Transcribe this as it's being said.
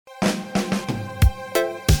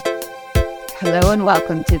Hello and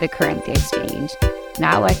welcome to the Currency Exchange,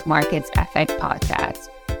 NatWest Markets FX podcast.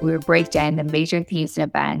 We will break down the major themes and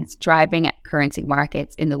events driving currency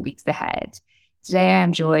markets in the weeks ahead. Today,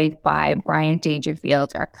 I'm joined by Brian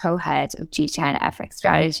Dangerfield, our co-head of G10 FX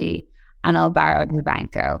Strategy, and Alvaro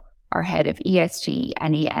Vivanco, our head of ESG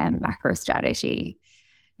and EM Macro Strategy.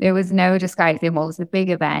 There was no disguising what was the big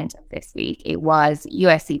event of this week. It was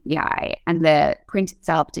US CPI, and the print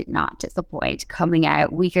itself did not disappoint, coming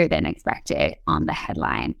out weaker than expected on the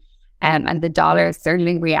headline. And the dollar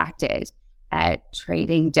certainly reacted,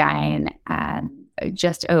 trading down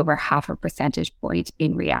just over 0.5 percentage point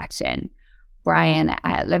in reaction. Brian,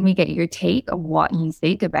 let me get your take on what you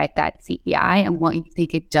think about that CPI and what you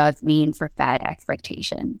think it does mean for Fed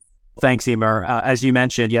expectations. Thanks, Emer. As you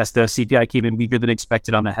mentioned, yes, the CPI came in weaker than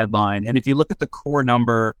expected on the headline. And if you look at the core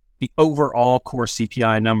number, the overall core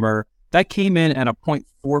CPI number, that came in at a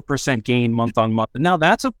 0.4% gain month on month. And now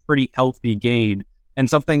that's a pretty healthy gain and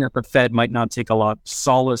something that the Fed might not take a lot of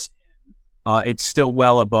solace in. It's still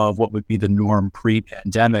well above what would be the norm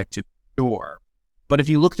pre-pandemic, to be sure. But if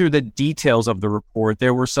you look through the details of the report,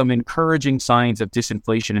 there were some encouraging signs of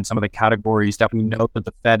disinflation in some of the categories that we know that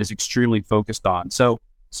the Fed is extremely focused on. So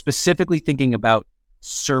specifically thinking about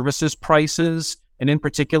services prices, and in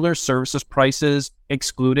particular, services prices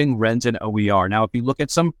excluding rent and OER. Now, if you look at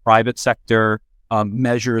some private sector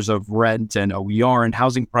measures of rent and OER and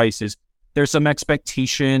housing prices, there's some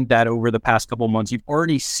expectation that over the past couple of months, you've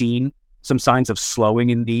already seen some signs of slowing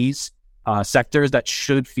in these sectors that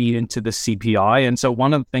should feed into the CPI. And so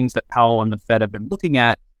one of the things that Powell and the Fed have been looking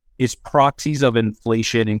at is proxies of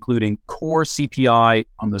inflation, including core CPI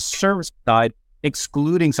on the service side,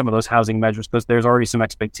 excluding some of those housing measures, because there's already some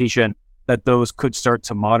expectation that those could start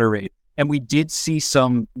to moderate. And we did see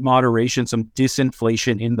some moderation, some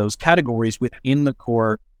disinflation in those categories within the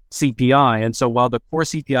core CPI. And so while the core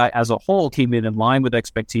CPI as a whole came in line with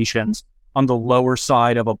expectations on the lower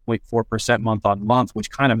side of a 0.4% month on month, which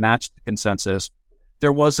kind of matched the consensus,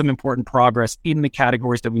 there was some important progress in the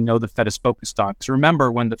categories that we know the Fed is focused on. Because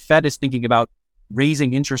remember, when the Fed is thinking about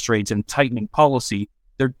raising interest rates and tightening policy,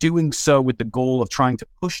 they're doing so with the goal of trying to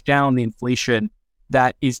push down the inflation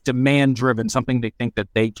that is demand-driven, something they think that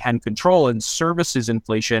they can control. And services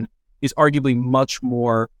inflation is arguably much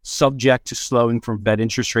more subject to slowing from Fed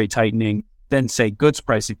interest rate tightening than, say, goods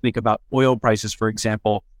prices. Think about oil prices, for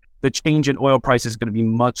example. The change in oil prices is going to be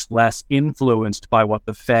much less influenced by what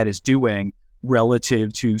the Fed is doing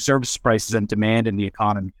relative to service prices and demand in the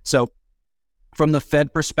economy. So from the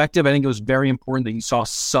Fed perspective, I think it was very important that you saw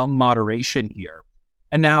some moderation here.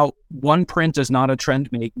 And now, one print is not a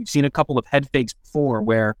trend make. We've seen a couple of head fakes before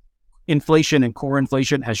where inflation and core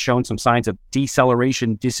inflation has shown some signs of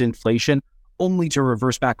deceleration, disinflation, only to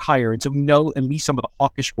reverse back higher. And so we know at least some of the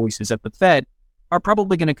hawkish voices at the Fed are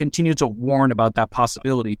probably going to continue to warn about that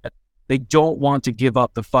possibility, that they don't want to give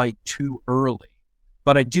up the fight too early.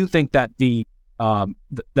 But I do think that the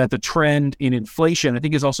trend in inflation, I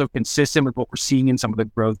think, is also consistent with what we're seeing in some of the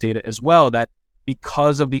growth data as well, that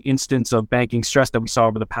because of the instance of banking stress that we saw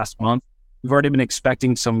over the past month, we've already been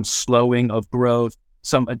expecting some slowing of growth,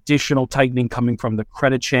 some additional tightening coming from the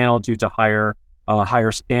credit channel due to higher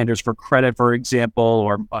standards for credit, for example,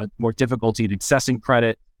 or more difficulty in accessing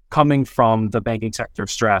credit coming from the banking sector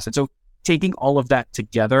stress. And so taking all of that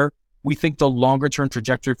together, we think the longer term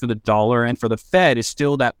trajectory for the dollar and for the Fed is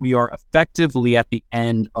still that we are effectively at the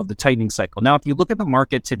end of the tightening cycle. Now, if you look at the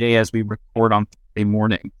market today as we record on Thursday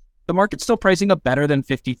morning, the market's still pricing a better than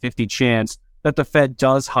 50-50 chance that the Fed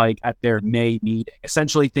does hike at their May meeting,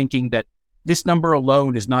 essentially thinking that this number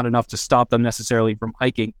alone is not enough to stop them necessarily from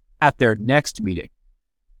hiking at their next meeting.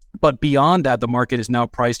 But beyond that, the market is now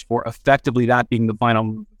priced for effectively that being the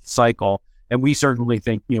final cycle. And we certainly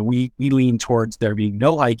think, we lean towards there being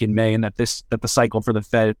no hike in May and that the cycle for the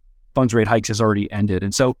Fed funds rate hikes has already ended.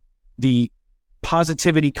 And so the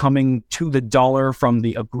positivity coming to the dollar from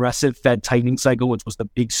the aggressive Fed tightening cycle, which was the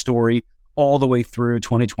big story all the way through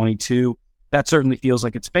 2022, that certainly feels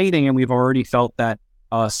like it's fading. And we've already felt that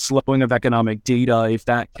slowing of economic data, if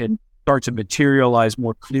that can start to materialize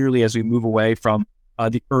more clearly as we move away from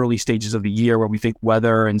the early stages of the year where we think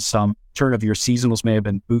weather and some turn of year seasonals may have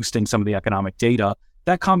been boosting some of the economic data,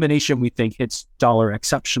 that combination we think hits dollar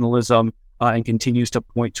exceptionalism and continues to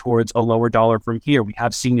point towards a lower dollar from here. We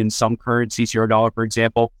have seen in some currencies, euro dollar, for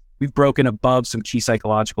example, we've broken above some key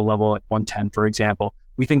psychological level at 110, for example.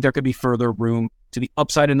 We think there could be further room to the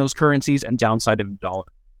upside in those currencies and downside in the dollar.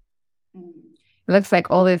 It looks like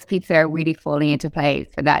all those pieces are really falling into place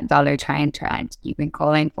for that dollar trend you've been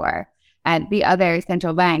calling for. And the other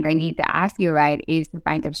central bank I need to ask you, right, is the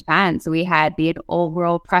Bank of Japan. So we had the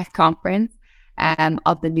overall press conference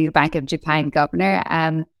of the new Bank of Japan governor.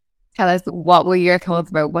 Tell us, what were your thoughts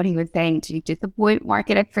about what he was saying? Did he disappoint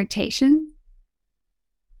market expectations?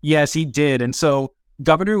 Yes, he did. And so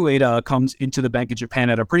Governor Ueda comes into the Bank of Japan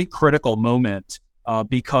at a pretty critical moment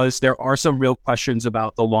because there are some real questions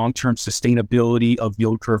about the long-term sustainability of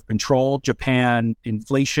yield curve control. Japan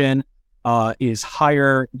inflation is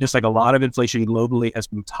higher, just like a lot of inflation globally has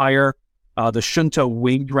moved higher. The Shunto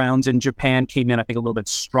winged rounds in Japan came in, I think, a little bit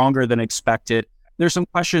stronger than expected. There's some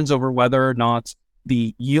questions over whether or not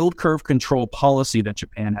the yield curve control policy that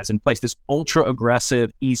Japan has in place, this ultra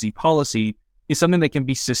aggressive, easy policy, is something that can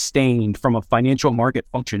be sustained from a financial market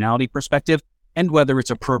functionality perspective, and whether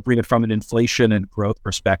it's appropriate from an inflation and growth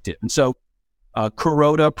perspective. And so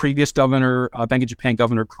Kuroda, previous governor, Bank of Japan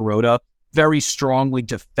Governor Kuroda, very strongly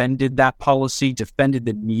defended that policy, defended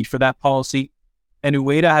the need for that policy. And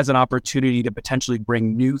Ueda has an opportunity to potentially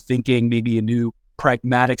bring new thinking, maybe a new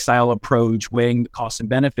pragmatic style approach, weighing the costs and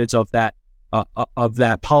benefits of that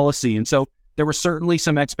policy. And so there were certainly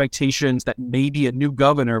some expectations that maybe a new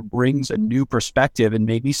governor brings a new perspective and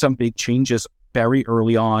maybe some big changes very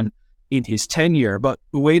early on in his tenure. But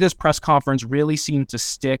Ueda's press conference really seemed to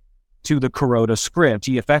stick to the Kuroda script.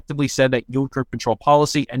 He effectively said that yield curve control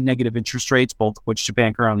policy and negative interest rates, both of which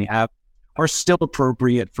Japan currently have, are still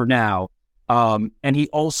appropriate for now. And he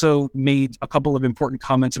also made a couple of important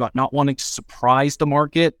comments about not wanting to surprise the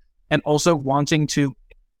market and also wanting to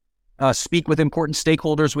speak with important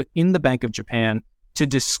stakeholders within the Bank of Japan to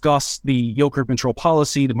discuss the yield curve control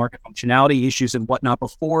policy, the market functionality issues and whatnot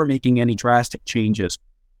before making any drastic changes.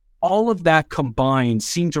 All of that combined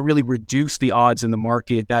seemed to really reduce the odds in the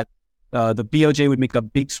market that the BOJ would make a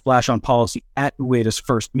big splash on policy at Ueda's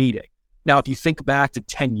first meeting. Now, if you think back to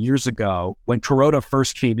 10 years ago, when Kuroda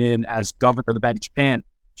first came in as governor of the Bank of Japan,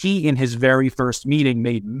 he, in his very first meeting,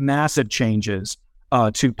 made massive changes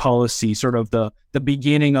to policy. Sort of the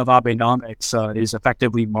beginning of Abenomics is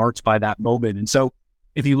effectively marked by that moment. And so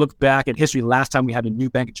if you look back at history, last time we had a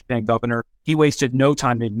new Bank of Japan governor, he wasted no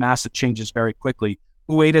time, made massive changes very quickly.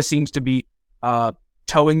 Ueda seems to be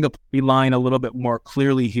towing the line a little bit more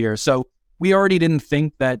clearly here. So we already didn't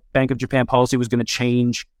think that Bank of Japan policy was going to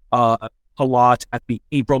change a lot at the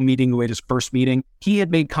April meeting, Ueda's first meeting. He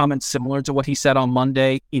had made comments similar to what he said on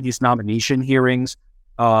Monday in his nomination hearings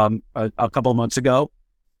a couple of months ago.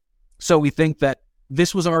 So we think that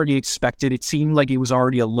this was already expected. It seemed like it was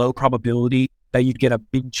already a low probability that you'd get a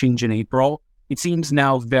big change in April. It seems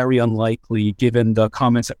now very unlikely, given the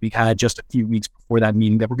comments that we had just a few weeks before that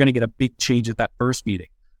meeting, that we're going to get a big change at that first meeting.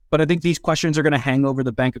 But I think these questions are going to hang over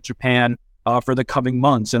the Bank of Japan for the coming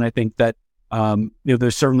months. And I think that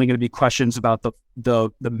there's certainly going to be questions about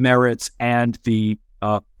the merits and the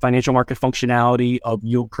financial market functionality of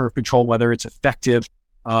yield curve control, whether it's effective,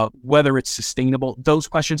 whether it's sustainable. Those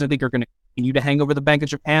questions, I think, are going to continue to hang over the Bank of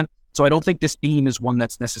Japan. So I don't think this theme is one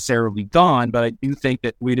that's necessarily gone, but I do think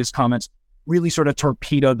that Ueda's comments really sort of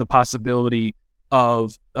torpedoed the possibility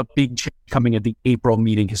of a big change coming at the April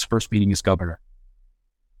meeting, his first meeting as governor.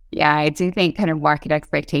 Yeah, I do think kind of market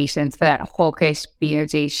expectations for that hawkish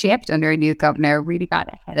BOJ shift under a new governor really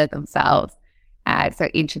got ahead of themselves. So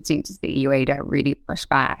interesting to see Ueda really push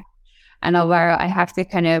back. And Alvaro, I have to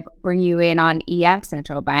kind of bring you in on EM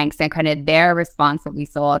central banks and kind of their response that we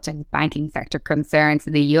saw to banking sector concerns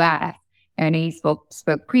in the US. And he spoke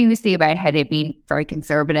previously about how they've been very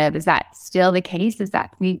conservative. Is that still the case? Is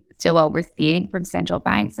that still what we're seeing from central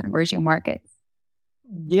banks and emerging markets?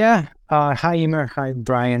 Yeah. Hi, Emer. Hi,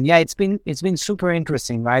 Brian. Yeah, it's been super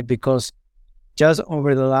interesting, right? Because just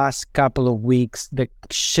over the last couple of weeks,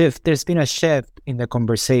 there's been a shift in the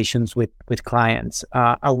conversations with clients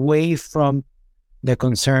away from the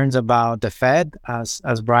concerns about the Fed, as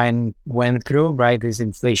Brian went through, right? This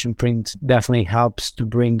inflation print definitely helps to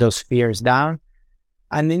bring those fears down.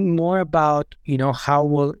 And then more about, how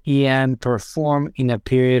will EM perform in a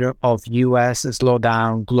period of US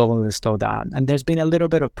slowdown, global slowdown. And there's been a little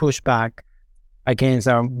bit of pushback against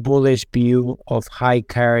our bullish view of high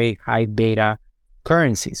carry, high beta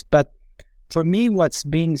currencies. But for me, what's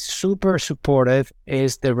been super supportive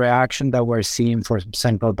is the reaction that we're seeing from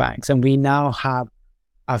central banks. And we now have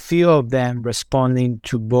a few of them responding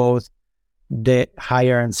to both the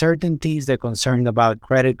higher uncertainties, the concern about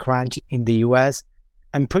credit crunch in the US,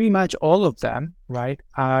 and pretty much all of them, right,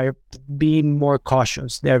 are being more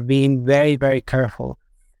cautious. They're being very, very careful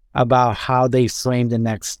about how they frame the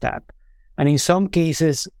next step. And in some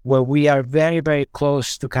cases where we are very, very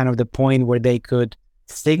close to kind of the point where they could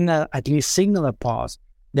signal a pause,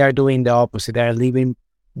 they're doing the opposite. They're leaving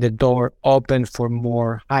the door open for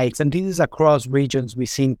more hikes. And this is across regions. We've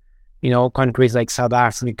seen countries like South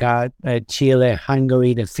Africa, Chile,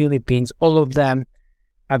 Hungary, the Philippines, all of them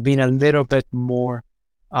have been a little bit more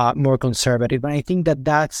conservative. And I think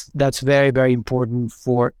that's very, very important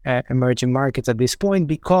for emerging markets at this point,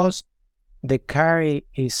 because the carry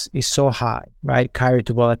is so high, right? Carry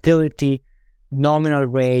to volatility, nominal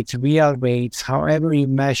rates, real rates, however you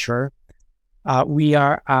measure, we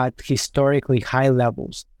are at historically high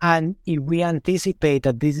levels. And if we anticipate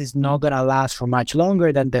that this is not going to last for much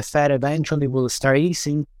longer, then the Fed eventually will start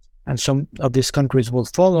easing and some of these countries will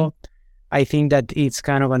follow, I think that it's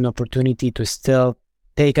kind of an opportunity to still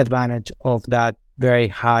take advantage of that very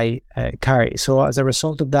high carry. So as a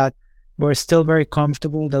result of that, we're still very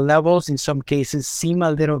comfortable. The levels in some cases seem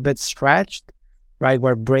a little bit stretched, right?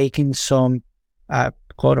 We're breaking some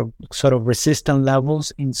sort of resistant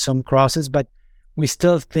levels in some crosses, but we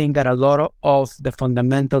still think that a lot of the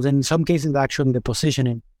fundamentals, and in some cases actually the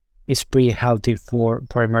positioning, is pretty healthy for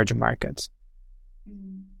emerging markets.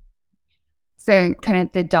 So kind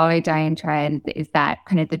of the dollar downtrend, is that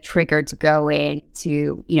kind of the trigger to go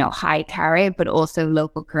into, high carry, but also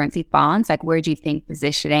local currency bonds? Like, where do you think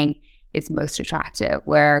positioning is most attractive,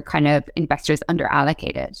 where kind of investors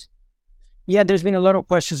underallocated? Yeah, there's been a lot of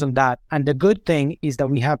questions on that. And the good thing is that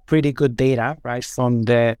we have pretty good data, right, from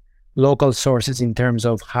the local sources in terms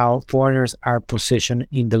of how foreigners are positioned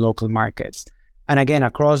in the local markets. And again,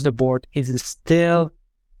 across the board, it is still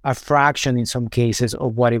a fraction in some cases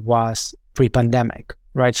of what it was pre-pandemic,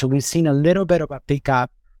 right? So we've seen a little bit of a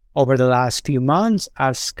pickup over the last few months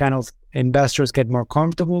as kind of investors get more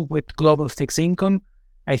comfortable with global fixed income.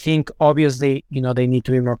 I think obviously, they need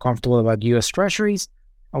to be more comfortable about US Treasuries.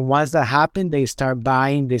 And once that happens, they start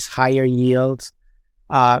buying these higher yields,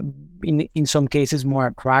 in some cases more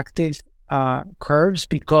attractive curves,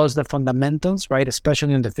 because the fundamentals, right,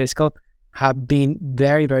 especially in the fiscal, have been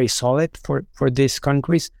very, very solid for these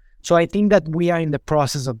countries. So I think that we are in the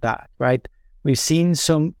process of that, right? We've seen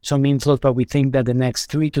some inflows, but we think that the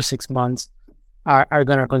next 3 to 6 months are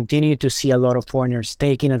going to continue to see a lot of foreigners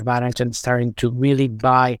taking advantage and starting to really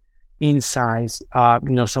buy in size,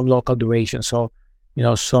 some local duration. So,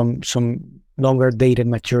 some longer dated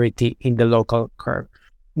maturity in the local curve.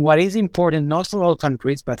 What is important, not for all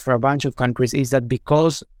countries, but for a bunch of countries, is that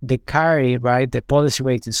because the carry, right, the policy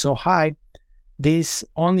rate is so high, this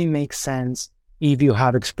only makes sense if you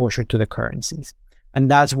have exposure to the currencies. And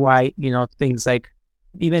that's why, things like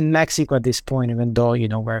even Mexico at this point, even though,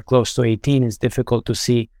 we're close to 18, it's difficult to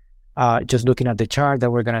see, just looking at the chart, that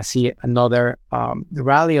we're going to see another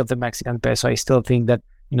rally of the Mexican peso. I still think that,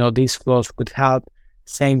 these flows could help.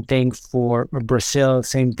 Same thing for Brazil,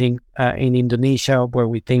 same thing in Indonesia, where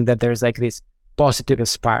we think that there's like this positive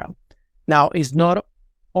spiral. Now, it's not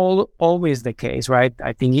always the case, right?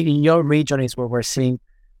 I think in your region is where we're seeing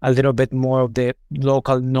a little bit more of the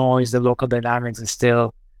local noise, the local dynamics is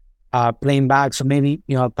still playing back. So maybe,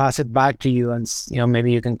 I'll pass it back to you and,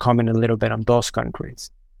 maybe you can comment a little bit on those countries.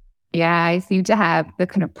 Yeah, I seem to have the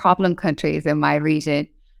kind of problem countries in my region.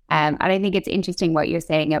 And I think it's interesting what you're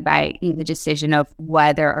saying about the decision of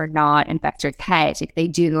whether or not investors hedge if they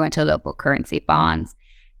do go into local currency bonds.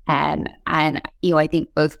 And I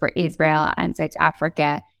think both for Israel and South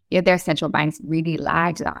Africa, their central banks really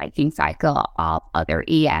lagged the hiking cycle of other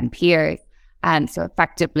EM peers. And so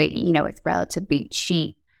effectively, it's relatively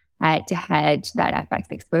cheap to hedge that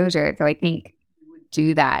FX exposure. So I think we would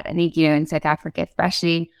do that. I think, in South Africa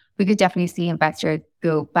especially, we could definitely see investors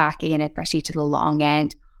go back in, especially to the long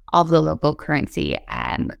end of the local currency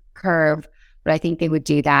curve. But I think they would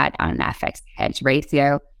do that on an FX hedge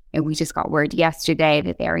ratio. And we just got word yesterday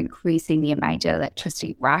that they're increasing the amount of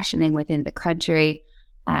electricity rationing within the country.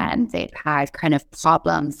 And they've had kind of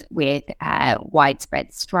problems with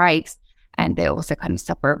widespread strikes. And they also kind of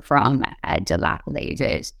suffer from a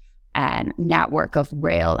dilapidated network of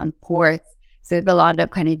rail and ports. So there's a lot of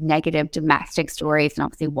kind of negative domestic stories, and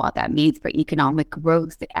obviously what that means for economic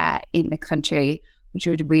growth in the country, which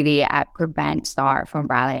would really prevent SAR from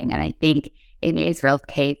rallying. And I think in Israel's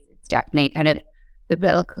case, it's definitely kind of the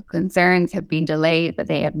political concerns have been delayed, but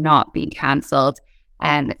they have not been cancelled.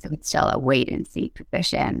 And so it's still a wait and see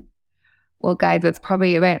position. Well, guys, that's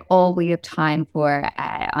probably about all we have time for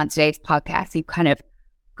on today's podcast. We've kind of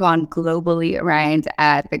gone globally around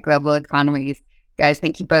the global economies. Guys,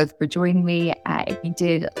 thank you both for joining me. If you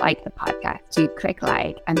did like the podcast, do click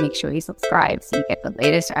like and make sure you subscribe so you get the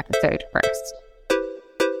latest episode first.